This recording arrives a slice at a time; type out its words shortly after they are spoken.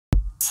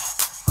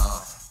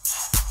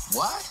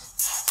What?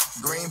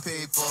 Green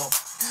people,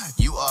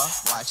 you are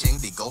watching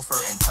the Gopher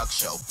and Tuk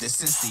show.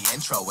 This is the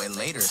intro and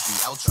later's the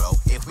outro.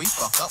 If we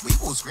fuck up, we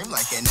will scream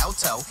like an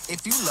alto.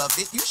 If you loved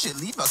it, you should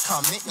leave a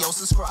comment. Yo,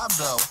 subscribe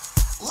though.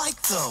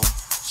 Like though.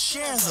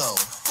 Share though.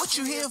 What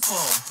you here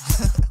for?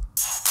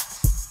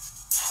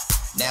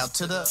 Now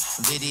to the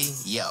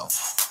video.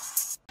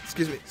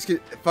 Excuse me.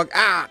 Fuck.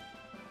 Ah!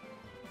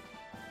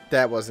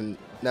 That wasn't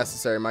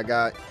necessary, my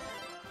guy.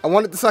 I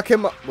wanted to suck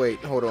him up. Wait,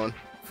 hold on.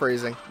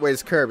 Phrasing. Wait,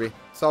 it's Kirby.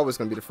 It's always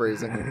gonna be the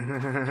phrasing.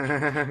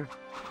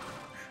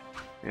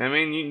 I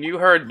mean, you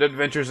heard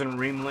Adventures in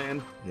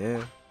Dreamland.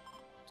 Yeah.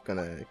 Just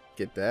gonna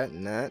get that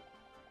and that.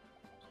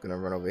 Just gonna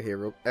run over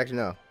here. Actually,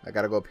 no. I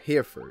gotta go up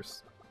here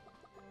first.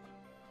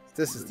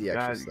 This is the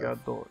extra stuff. You gotta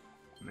do it.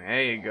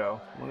 There you go.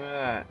 Look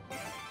at that.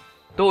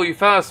 Dude, you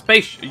found a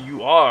space.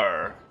 You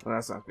are. Well,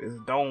 that's not. It's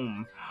a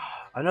dome.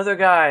 Another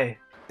guy.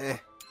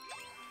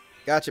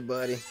 Gotcha,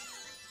 buddy.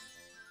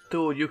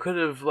 Dude, you could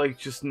have, like,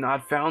 just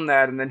not found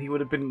that, and then he would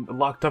have been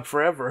locked up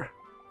forever.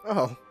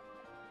 Oh.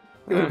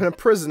 He would have been a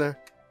prisoner.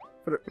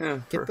 For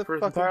his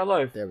fuck entire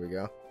life. There we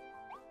go.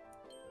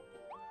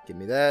 Give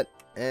me that,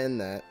 and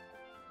that.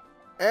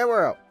 And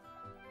we're out.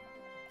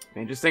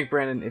 And just think,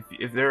 Brandon,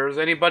 if there's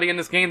anybody in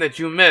this game that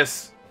you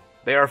miss,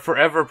 they are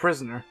forever a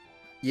prisoner.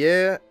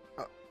 Yeah.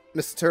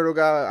 Mr. Turtle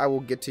Guy, I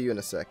will get to you in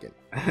a second.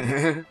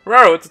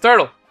 Roro, it's a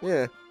turtle.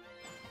 Yeah.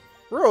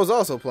 Roro's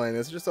also playing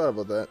this. Just thought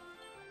about that.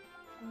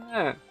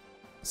 Yeah.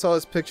 I saw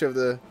this picture of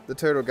the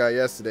turtle guy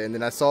yesterday, and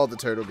then I saw the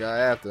turtle guy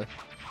after.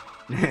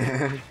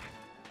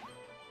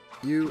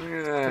 You.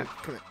 Yeah.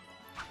 Come here.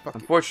 Fuck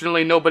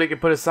Unfortunately, nobody can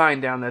put a sign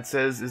down that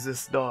says, "Is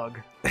this dog?"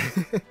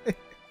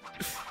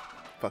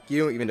 Fuck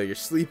you, even though you're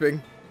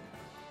sleeping.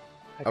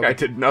 That guy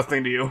did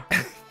nothing to you.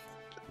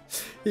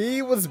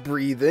 He was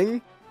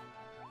breathing.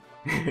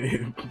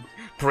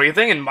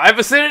 Breathing in my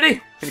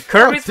vicinity? In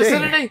Kirby's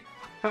vicinity?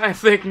 I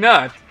think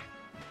not.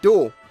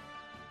 Duel.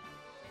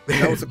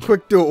 That was a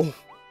quick duel.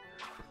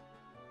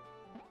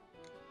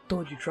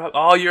 Dude, you drop.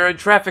 Oh, you're in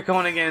traffic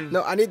cone again.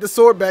 No, I need the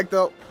sword back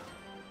though.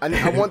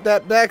 I want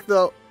that back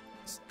though.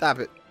 Stop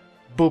it.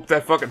 Boop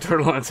that fucking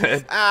turtle on its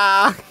head.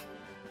 Ah!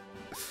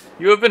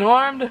 You have been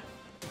harmed?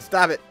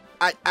 Stop it.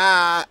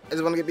 I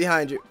just want to get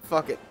behind you.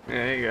 Fuck it. Yeah,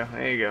 there you go.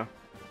 There you go.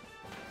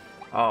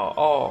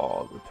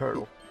 Oh, the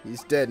turtle.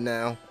 He's dead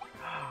now.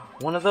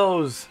 One of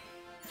those.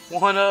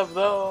 One of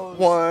those.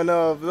 One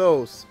of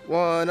those.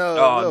 One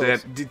of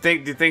those. Do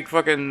you think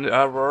fucking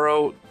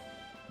Roro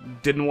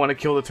didn't want to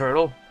kill the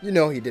turtle? You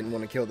know he didn't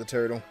want to kill the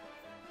turtle.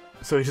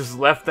 So he just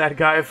left that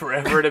guy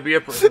forever to be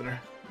a prisoner.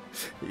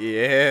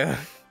 Yeah.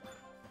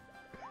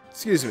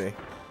 Excuse me.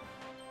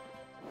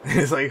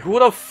 It's like, who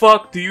the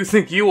fuck do you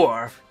think you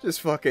are?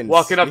 Just fucking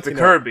walking up to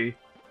Kirby.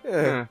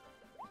 Yeah.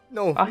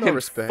 No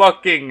respect.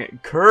 Fucking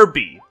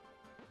Kirby.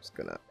 Just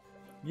gonna.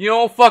 You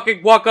don't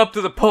fucking walk up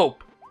to the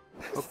Pope.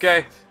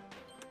 Okay?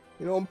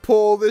 You don't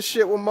pull this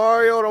shit with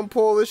Mario, don't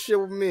pull this shit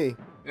with me.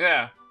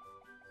 Yeah.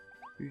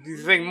 You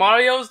think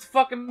Mario's the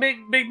fucking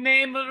big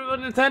name of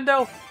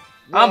Nintendo?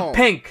 No. I'm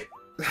Pink.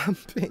 I'm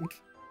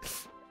Pink.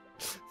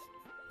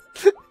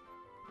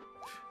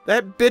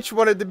 That bitch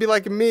wanted to be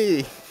like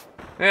me.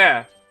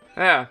 Yeah.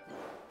 Yeah.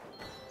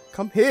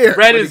 Come here.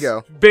 Red is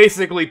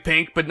basically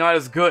pink, but not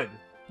as good.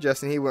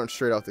 Justin, he went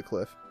straight off the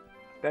cliff.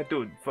 That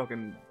dude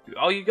fucking...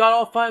 Oh, you got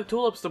all 5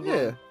 tulips to bloom.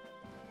 Yeah.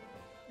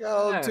 Got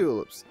all the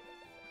tulips.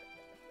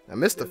 I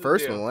missed the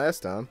first one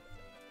last time.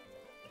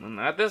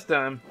 Not this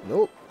time.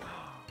 Nope.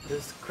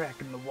 This crack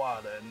in the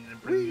water and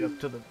it brings you up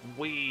to the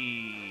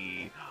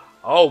wee.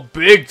 Oh,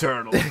 big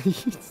turtle.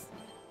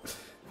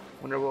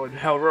 Wonder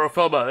how Roro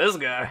felt about this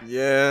guy.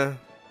 Yeah.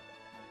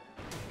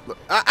 Look,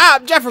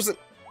 Jefferson.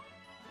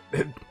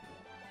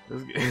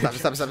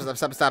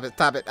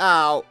 Stop it.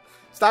 Ow.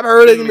 Stop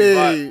hurting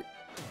me.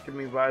 Give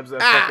me vibes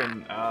of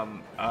fucking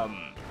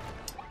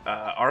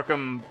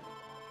Arkham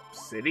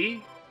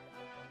City?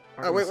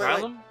 Arkham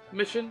Asylum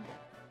mission?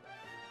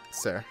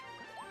 Sir.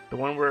 The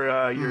one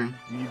where you're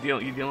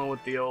dealing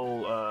with the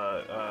old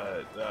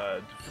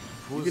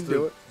who's you can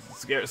do it.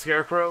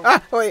 Scarecrow?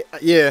 Ah, wait,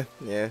 yeah.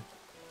 Just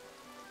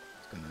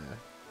gonna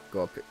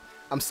go up here.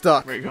 I'm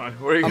stuck. Where are you going?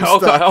 Where are you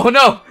going? Okay. Oh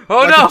no!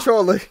 Oh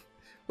no!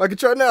 My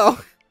controller now.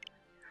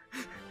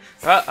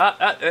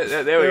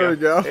 There we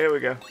go. There we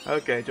go.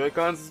 Okay,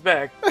 Joy-Cons is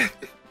back.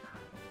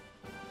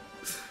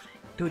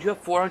 Dude, you have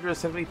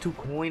 472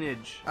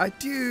 coinage. I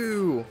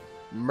do.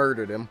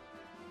 Murdered him.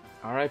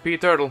 R.I.P.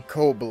 Turtle.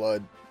 Cold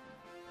blood.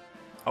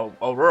 Oh,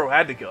 Roro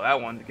had to kill that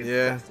one to get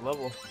past the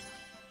level.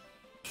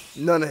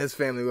 None of his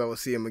family will ever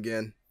see him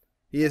again.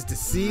 He is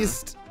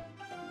deceased.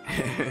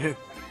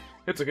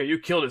 It's okay. You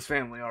killed his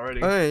family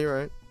already. Oh, yeah, you're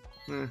right.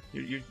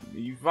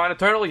 You find a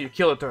turtle, you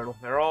kill a turtle.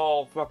 They're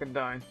all fucking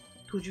dying.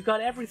 Dude, you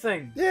got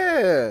everything.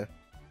 Yeah.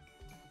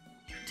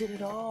 You did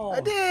it all.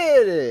 I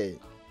did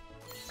it.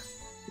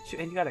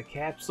 And you got a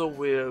capsule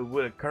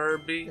with a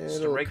Kirby, yeah,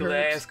 just a regular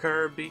ass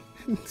Kirby.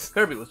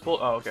 Kirby was full.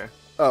 Oh, okay.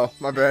 Oh,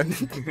 my bad.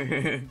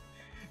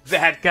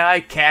 That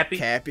guy, Cappy.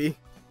 Cappy.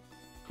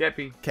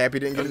 Cappy. Cappy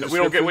didn't get a We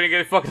didn't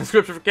get a fucking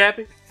description for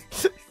Cappy.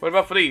 What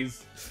about for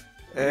these?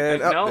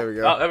 And no? there we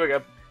go. Oh, there we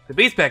go. The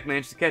Beast Pack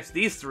managed to catch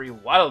these 3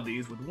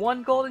 Waddle-Dees with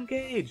 1 golden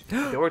cage.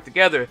 If they work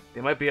together,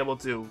 they might be able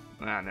to...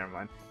 Nah, never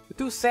mind. They're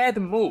too sad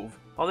to move.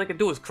 All they can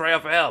do is cry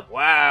out for help.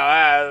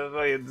 Wow,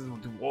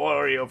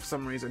 Wario for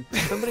some reason.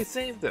 Somebody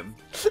saved them.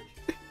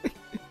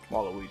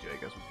 Waluigi, I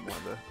guess, was one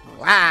of the...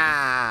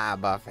 Wow,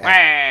 Buffett.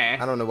 I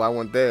don't know why I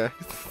went there.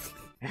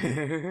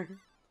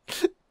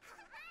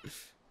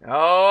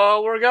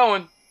 Oh, we're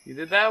going. You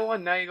did that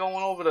one, now you're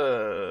going over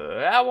to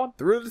that one.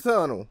 Through the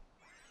tunnel.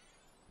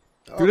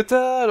 Through the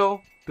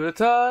tunnel. Through the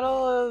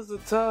tunnel is the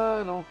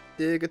tunnel.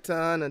 Dig a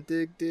tunnel,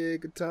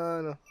 dig a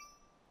tunnel.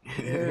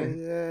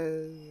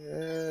 Yeah.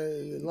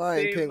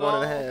 Lion King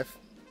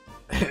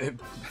 1.5.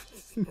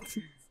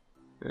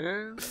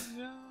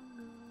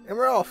 And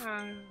we're off.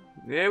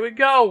 There we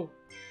go.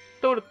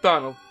 Through the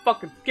tunnel.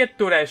 Fucking get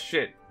through that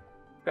shit.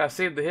 Gotta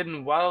save the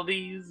hidden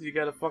Waddle-Dees. You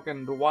gotta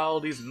fucking the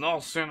Waddle-Dees and all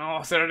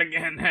said it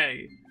again.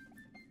 Hey.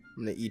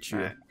 I'm gonna eat you,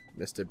 Right.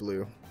 Mr.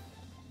 Blue.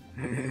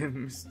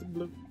 Mr.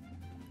 Blue.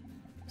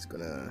 It's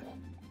gonna...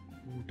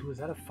 Ooh, dude, is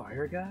that a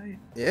fire guy?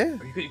 Yeah.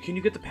 Can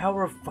you get the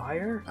power of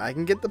fire? I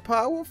can get the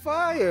power of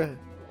fire.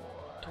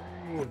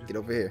 Dude. Get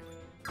over here.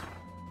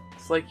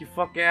 It's like you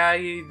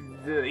fucking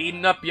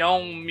eating up your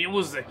own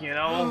music, you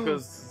know?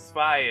 Because it's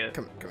fire.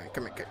 Come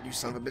here. You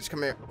son of a bitch,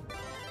 come here.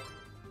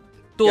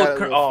 Dude, Got a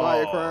little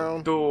fire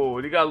crown.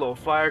 Dude, you got a little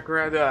fire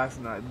crown? That's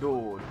not, dude.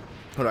 Hold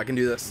on, I can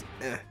do this.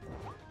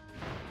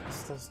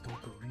 That's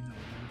dope arena,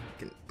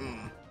 Get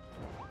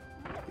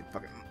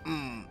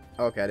fucking,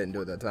 Okay, I didn't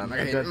do it that time.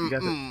 You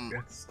got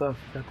the stuff.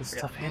 Got the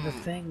stuff hand of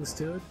things,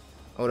 dude.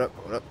 Hold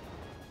up.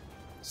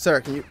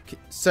 Sir,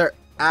 sir,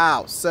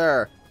 ow,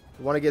 sir.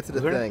 I want to get to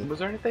the thing. Was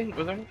there anything?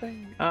 What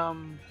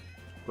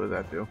does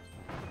that do?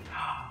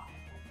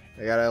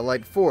 I gotta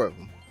light 4 of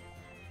them.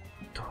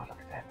 Dude, look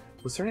at that.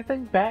 Was there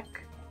anything back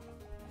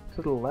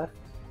to the left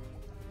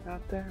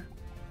out there?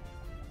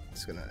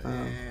 It's gonna...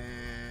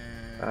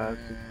 Yeah,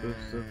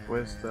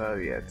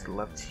 it's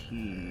left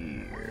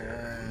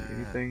here.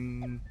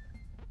 Anything?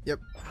 Yep.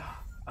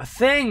 A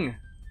thing!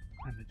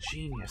 I'm a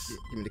genius.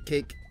 Give me the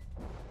cake.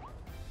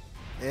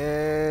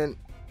 And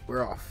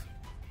we're off.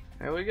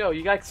 There we go.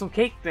 You got some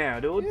cake now,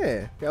 dude.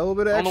 Yeah, got a little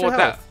bit of I don't know extra what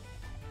health.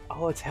 that.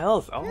 Oh, it's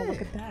health. Oh, Yeah.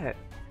 look at that.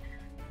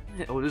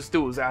 Oh, this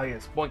dude is out here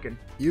splinking.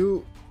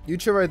 You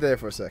chill right there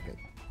for a second.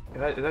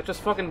 Is that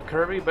just fucking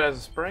Kirby, but as a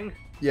spring?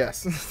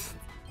 Yes.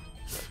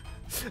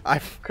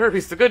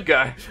 Kirby's the good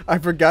guy. I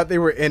forgot they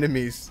were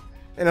enemies.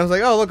 And I was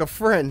like, oh, look, a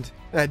friend.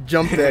 And I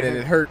jumped at it and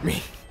it hurt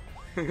me.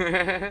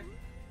 I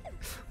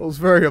was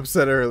very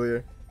upset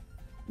earlier.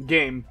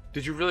 Game,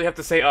 did you really have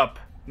to say up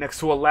next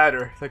to a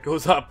ladder that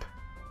goes up?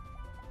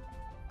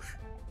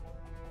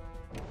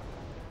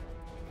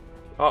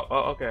 Oh,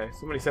 okay.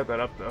 Somebody set that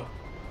up, though.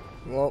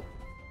 Well,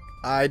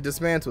 I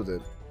dismantled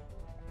it.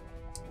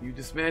 You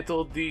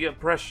dismantled the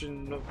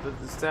oppression of the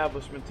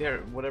establishment here,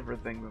 whatever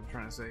thing I'm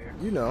trying to say here.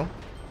 You know.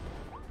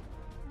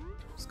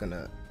 Just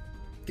gonna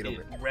get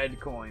over it. Red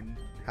coin.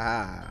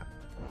 Ah.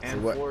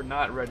 And what? for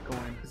not red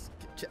coin.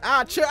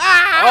 Ah!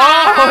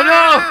 Oh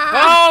no!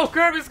 Oh,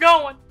 Kirby's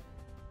going!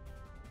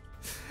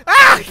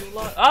 Ah!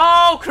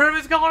 Oh,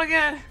 Kirby's going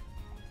again!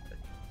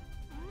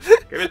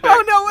 Kirby's back.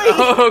 Oh no! Wait!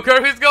 Oh,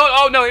 Kirby's going!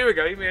 Oh no! Here we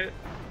go. He made it.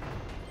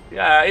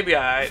 Yeah, he'll be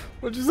alright.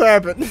 What just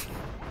happened?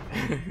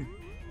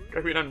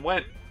 Kirby done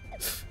went.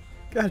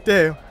 God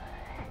damn.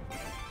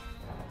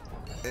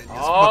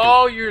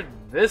 Oh, you're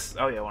this.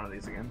 Oh yeah, one of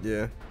these again.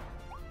 Yeah.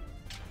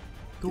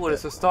 Dude,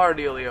 it's a star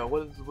dealio.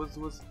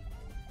 What's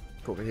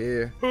Over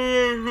here.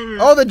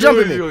 Oh, they're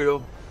jumping me.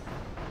 You're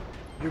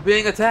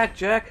being attacked,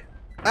 Jack.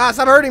 Ah,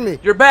 stop hurting me.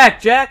 You're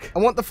back, Jack. I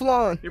want the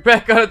flan. You're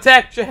back on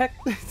attack, Jack.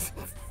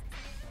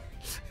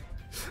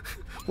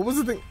 What was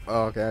the thing?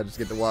 Oh, okay, I just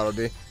get the Waddle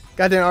Dee.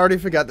 Goddamn, I already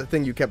forgot the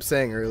thing you kept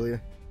saying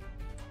earlier.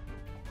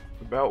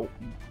 About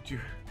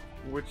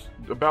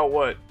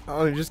what?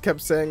 Oh, you just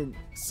kept saying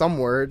some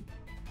word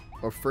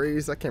or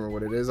phrase. I can't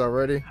remember what it is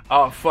already.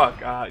 Oh fuck,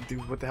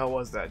 dude, what the hell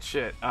was that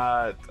shit?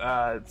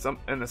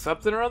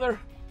 Something or other,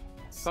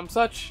 some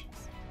such,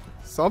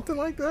 Something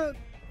like that.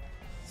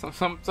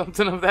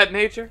 something of that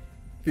nature.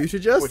 Future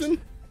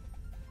Justin.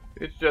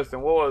 It's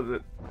Justin. What was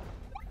it?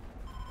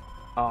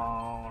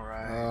 All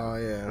right. Oh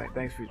yeah.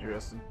 Thanks, Future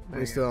Justin.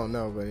 We still don't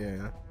know, but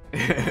yeah.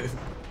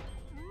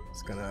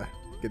 Just gonna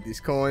get these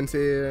coins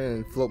here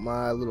and float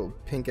my little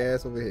pink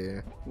ass over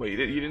here. Wait, you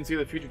didn't see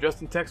the Future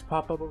Justin text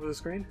pop up over the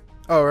screen?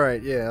 Oh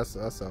right, yeah, I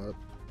saw it.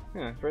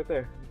 Yeah, it's right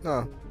there.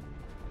 Oh.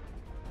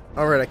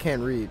 All right, I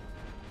can't read.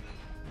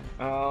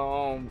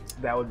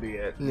 That would be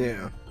it.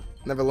 Yeah.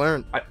 Never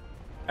learned.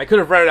 I could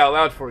have read it out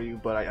loud for you,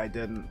 but I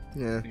didn't.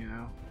 Yeah. You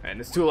know, and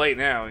it's too late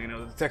now. You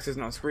know, the text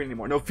isn't on screen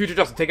anymore. No, Future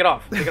Justin, take it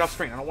off. Take it off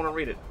screen. I don't want to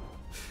read it.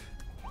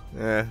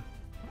 Yeah.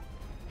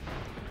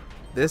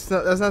 That's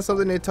not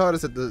something they taught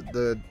us at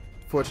the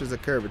Fortress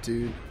of Kirby,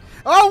 dude.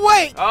 Oh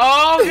wait!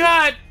 Oh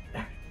god!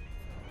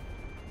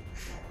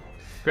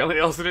 Apparently,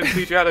 they also didn't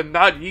teach you how to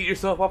not yeet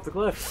yourself off the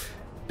cliff.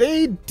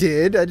 They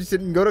did. I just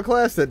didn't go to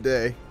class that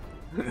day.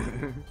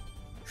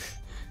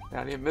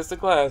 Now you missed the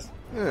class.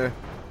 Yeah.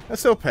 I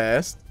still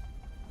passed.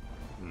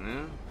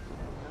 Yeah.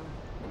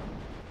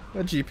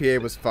 My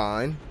GPA was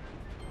fine.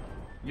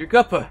 You're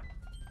Guppa.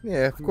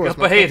 Yeah, of course.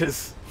 Guppa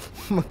haters.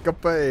 My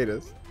Guppa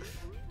haters.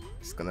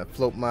 Just gonna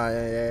float my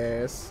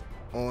ass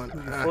on.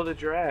 You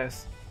floated your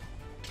ass.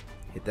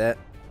 Hit that.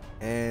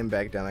 And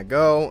back down I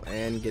go.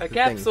 And get A the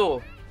capsule.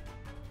 thing.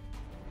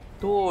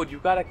 Dude, you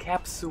got a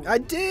capsule. I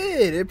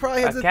did. It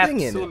probably has a thing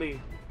in it.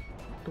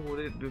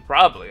 Dude,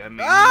 probably. I mean,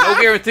 no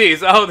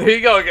guarantees. Oh, there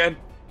you go again.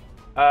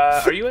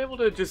 Are you able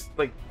to just,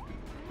 like,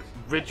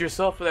 rid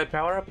yourself of that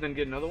power up and then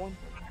get another one?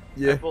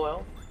 Yeah. At full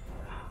health?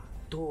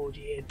 Dude,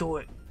 yeah, do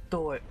it.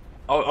 Do it.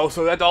 Oh,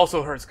 so that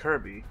also hurts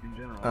Kirby in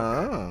general.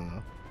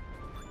 Oh.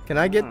 Can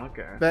I get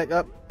back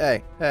up?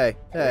 Hey, hey,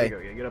 There hey. you go.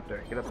 Yeah, get up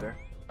there. Get up there.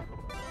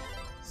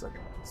 Suck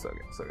it. Suck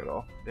it. Suck it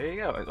all. There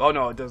you go. Oh,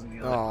 no, it doesn't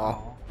heal.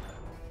 Oh.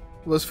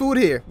 There's food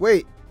here.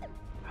 Wait.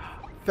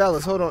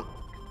 Fellas, hold on.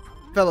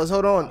 Fellas,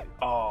 hold on.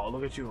 Oh,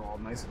 look at you all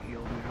nice and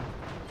healed now.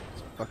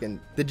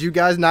 Fucking. Did you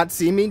guys not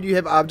see me? Do you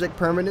have object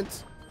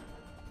permanence?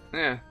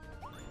 Yeah.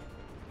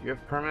 You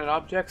have permanent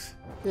objects?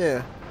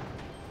 Yeah.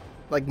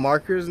 Like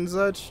markers and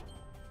such?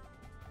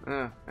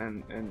 Yeah.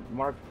 And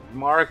Mark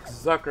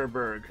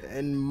Zuckerberg.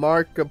 And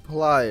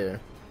Markiplier.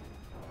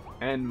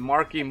 And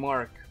Marky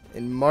Mark.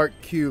 And Mark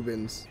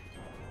Cubans.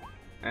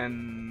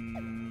 And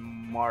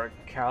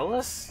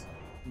Marcellus?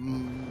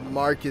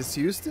 Marcus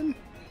Houston?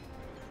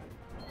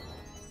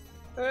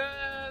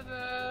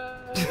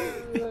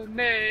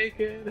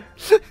 Naked.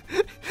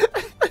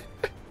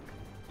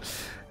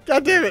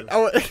 God damn it!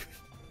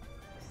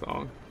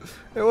 Song.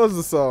 It was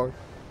a song.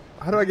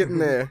 How do I get in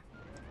there?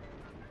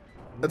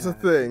 That's a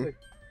thing.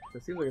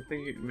 That seems like a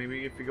thing.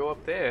 Maybe if you go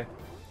up there.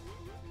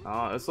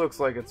 Oh, this looks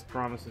like it's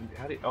promising.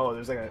 How do you, oh,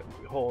 there's like a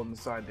hole in the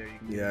side there. You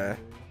can Yeah.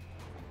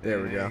 There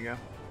we go. You go.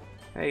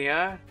 Hey,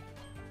 yeah.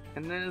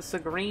 And then it's a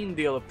green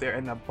deal up there,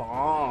 and a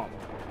bomb.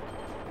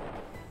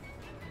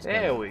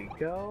 There we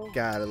go.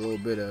 Got a little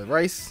bit of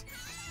rice.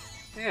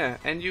 Yeah,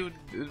 and you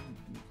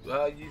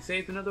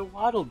saved another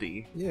Waddle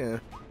Dee. Yeah.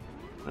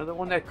 Another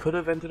one that could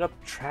have ended up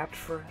trapped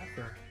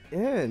forever.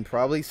 Yeah, and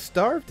probably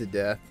starved to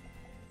death.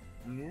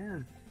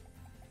 Yeah.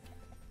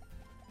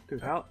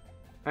 Dude, how?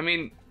 I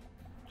mean,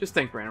 just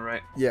think, Brandon,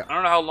 right? Yeah. I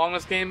don't know how long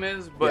this game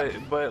is, but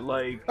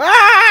like.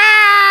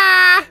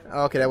 Ah!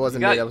 Okay, that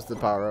wasn't me. That was the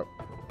power up.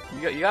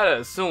 You gotta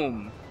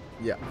assume.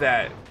 Yeah.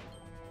 That.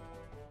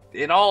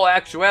 In all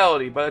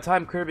actuality, by the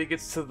time Kirby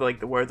gets to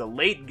like where the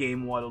late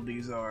game Waddle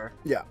Dees are,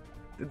 yeah,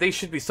 they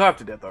should be starved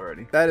to death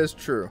already. That is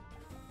true.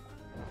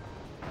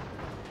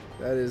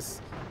 That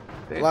is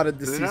a lot of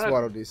deceased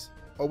Waddle Dees.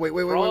 Oh wait.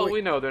 For all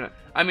we know, they're not.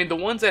 I mean, the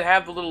ones that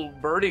have the little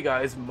birdie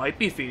guys might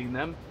be feeding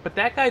them, but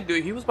that guy,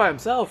 dude, he was by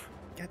himself.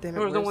 God damn it!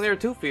 There was no one there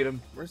to feed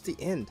him. Where's the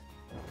end?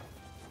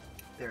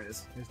 There it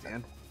is. Here's the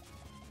end.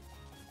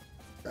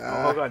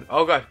 Oh god!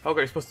 Oh god! Oh god!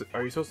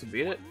 Are you supposed to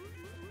beat it?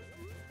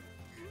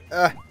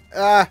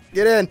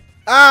 Get in!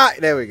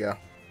 There we go.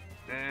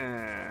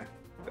 That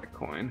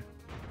coin.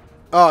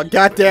 Oh,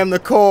 goddamn the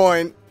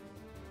coin!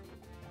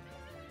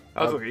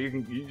 That was okay. You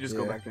can just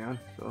go back down.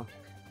 So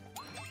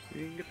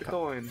you can get the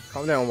coin.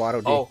 Calm down,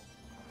 Waddle Dee. Oh,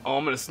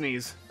 I'm gonna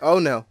sneeze. Oh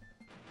no.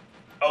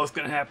 Oh, it's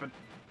gonna happen.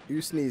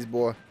 You sneeze,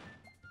 boy.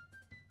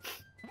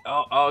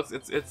 Oh,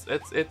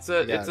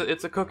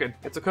 it's a cooking.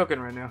 It's a cooking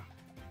right now.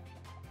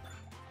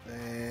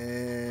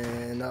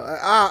 And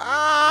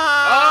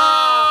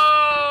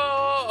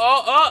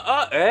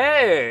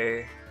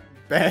hey!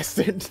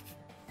 Bastard!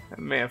 That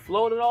man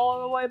floated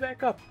all the way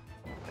back up.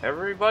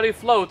 Everybody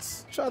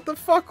floats. Shut the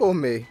fuck on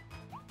me.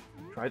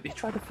 He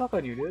tried to fuck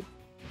on you, dude.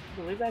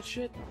 You believe that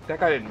shit? That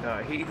guy didn't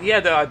die. He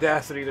had the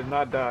audacity to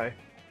not die.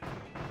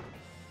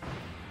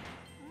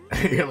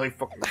 You're like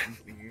fucking.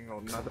 You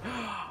know,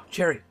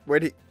 Cherry.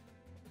 Where'd he?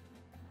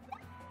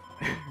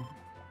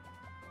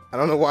 I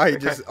don't know why he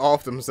just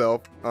offed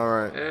himself.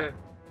 Alright.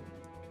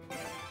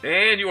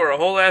 And you are a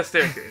whole ass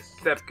staircase.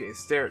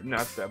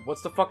 Not step.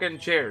 What's the fucking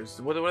chairs?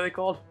 What are they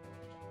called?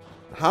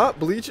 Huh?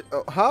 Bleach?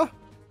 Huh?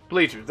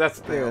 Bleachers. That's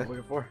the thing I was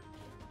looking for.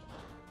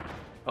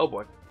 Oh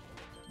boy.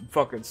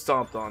 Fucking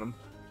stomped on him.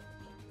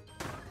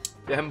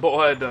 Damn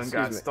boy done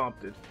got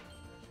stomped.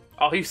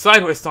 Oh, he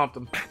sideways stomped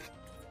him.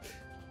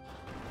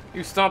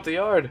 You stomped the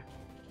yard.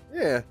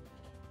 Yeah.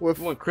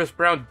 When Chris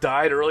Brown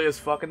died early as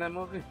fuck in that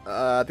movie?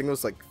 I think it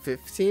was like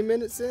 15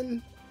 minutes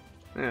in.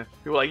 Yeah.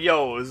 People were like,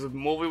 yo, it's a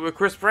movie with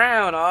Chris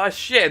Brown. Aw,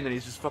 shit. And then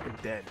he's just fucking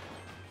dead.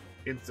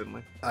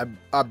 Instantly. I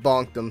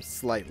bonked him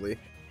slightly.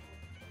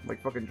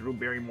 Like fucking Drew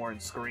Barrymore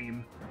and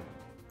Scream.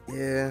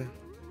 Yeah.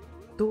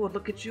 Dude,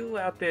 look at you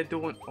out there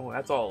doing... Oh,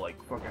 that's all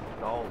like fucking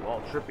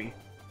all trippy.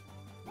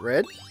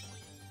 Red?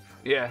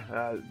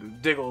 Yeah,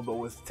 Diggle, but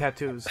with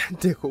tattoos.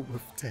 Diggle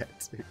with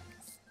tattoos.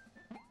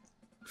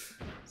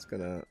 It's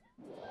gonna...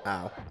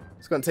 Ow.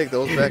 It's gonna take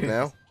those back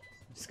now.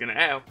 It's gonna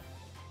ow.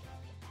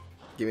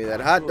 Give me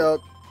that hot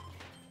dog.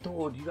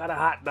 Dude, you got a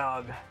hot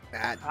dog.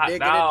 Hot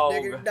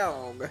dog.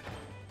 dog.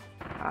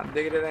 Hot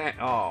diggity that.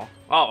 Oh.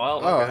 Oh,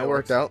 well. Oh, okay, it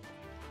worked out.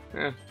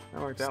 Yeah,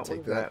 that worked out. Take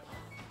Look at that.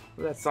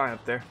 Look at that sign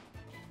up there.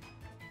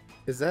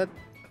 Is that...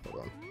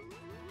 Hold on.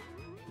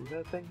 Is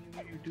that a thing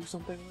you do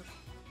something with?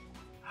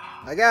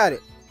 I got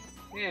it.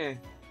 Yeah.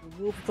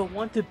 Remove the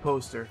wanted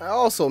poster. I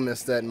also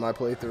missed that in my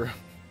playthrough.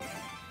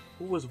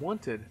 Who was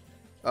wanted?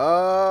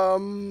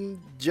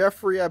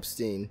 Jeffrey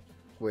Epstein.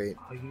 Wait.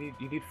 Oh, you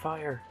need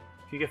fire.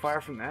 Can you get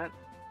fire from that?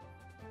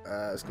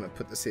 I was gonna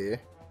put this here.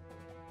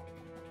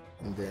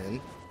 And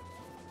then.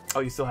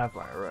 Oh, you still have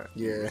fire, right?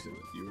 Yeah.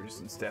 You were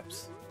just in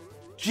steps.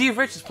 G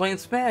Rich is playing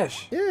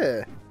Smash.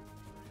 Yeah.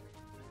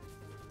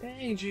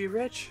 Dang, G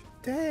Rich.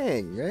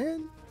 Dang,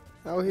 man.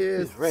 Out here.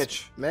 He's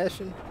rich.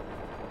 Smashing.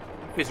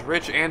 He's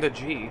rich and a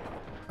G.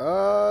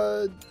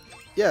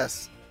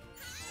 Yes.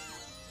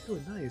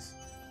 Ooh, nice.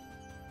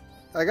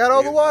 I got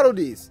all the Waddle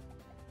Dees.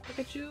 Look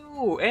at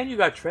you. And you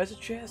got treasure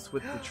chests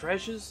with the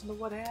treasures and the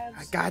what haves.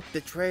 I got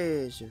the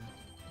treasure.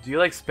 Do you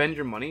like spend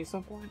your money at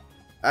some point?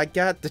 I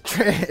got the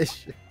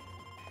treasure.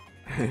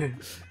 I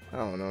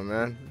don't know,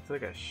 man. It's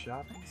like a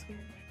shop in this game.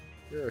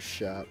 You're a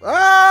shop.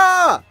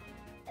 Ah!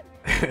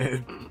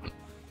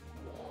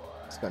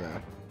 It's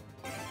gonna.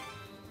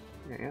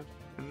 Yeah.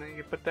 And then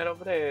you put that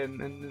over there, and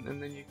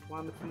then you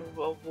climb it from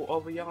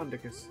over yonder,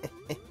 cause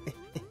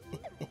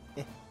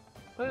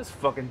what this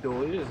fucking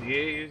dude?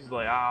 He's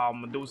like,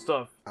 I'm gonna do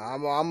stuff.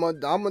 I'm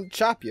gonna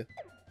chop you.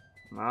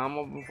 I'm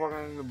a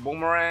fucking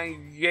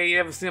boomerang. Yeah, you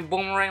ever seen a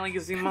boomerang like you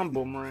seen my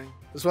boomerang?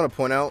 Just want to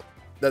point out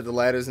that the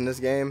ladders in this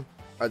game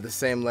are the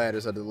same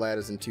ladders as the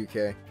ladders in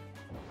 2K.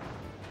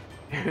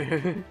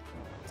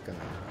 It's gonna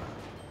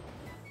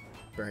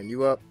burn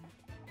you up.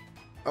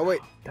 Oh wait.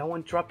 That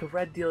one dropped a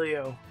red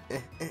dealio.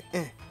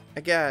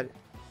 I got it.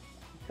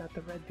 You got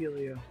the red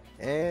dealio.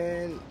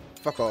 And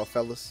fuck off,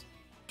 fellas.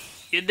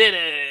 You did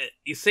it!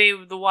 You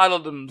saved the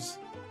Waddledums.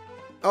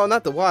 Oh,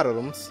 not the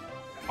Waddledums.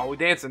 Oh, we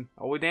dancing.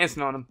 Oh, we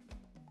dancing on them.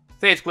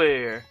 Stage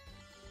clear.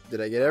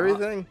 Did I get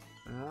everything?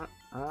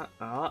 I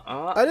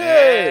did!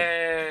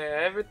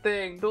 Yeah,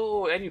 everything,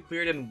 dude. And you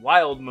cleared in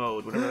wild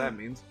mode, whatever that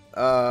means.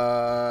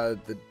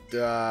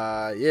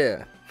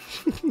 Yeah.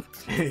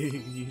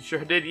 You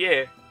sure did,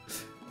 yeah.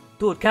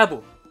 Dude,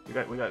 Cabu. We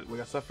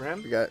got stuff for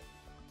him? We got.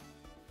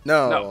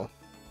 No. No.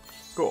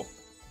 Cool.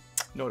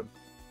 Noted.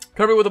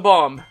 Kirby with a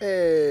bomb.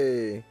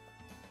 Hey.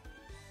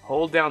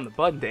 Hold down the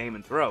button to aim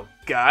and throw.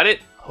 Got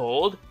it.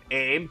 Hold,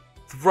 aim,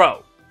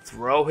 throw.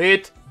 Throw,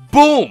 hit,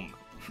 boom!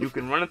 You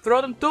can run and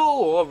throw them too,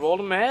 or roll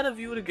them ahead of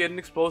you to get an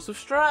explosive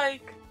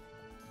strike.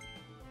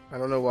 I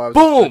don't know why I was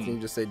Boom! expecting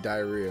you to say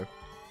diarrhea.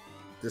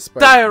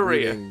 Despite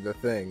Diarrhea. reading the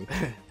thing.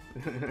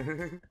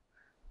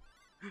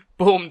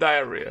 Boom,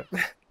 diarrhea.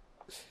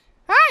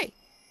 Hi!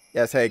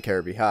 Yes, hey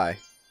Kirby, hi.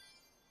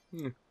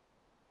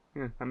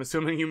 I'm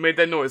assuming you made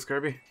that noise,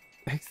 Kirby.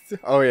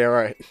 Oh yeah,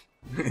 right.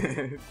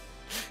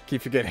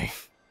 Keep forgetting.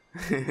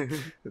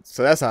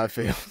 So that's how it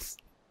feels.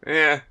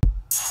 Yeah.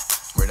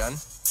 We're done?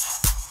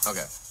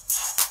 Okay.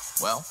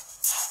 Well,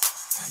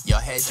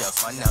 y'all had your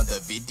fun, now the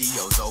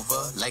video's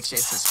over. Like,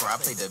 share, subscribe,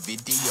 play the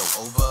video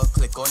over.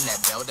 Click on that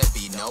bell to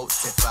be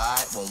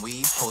notified when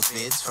we post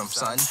vids from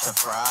sun to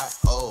fry.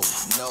 Oh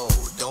no,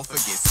 don't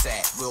forget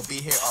Sat, we'll be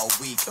here all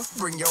week,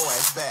 bring your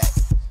ass back.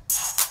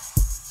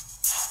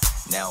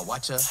 Now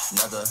watch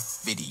another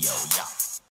video, y'all.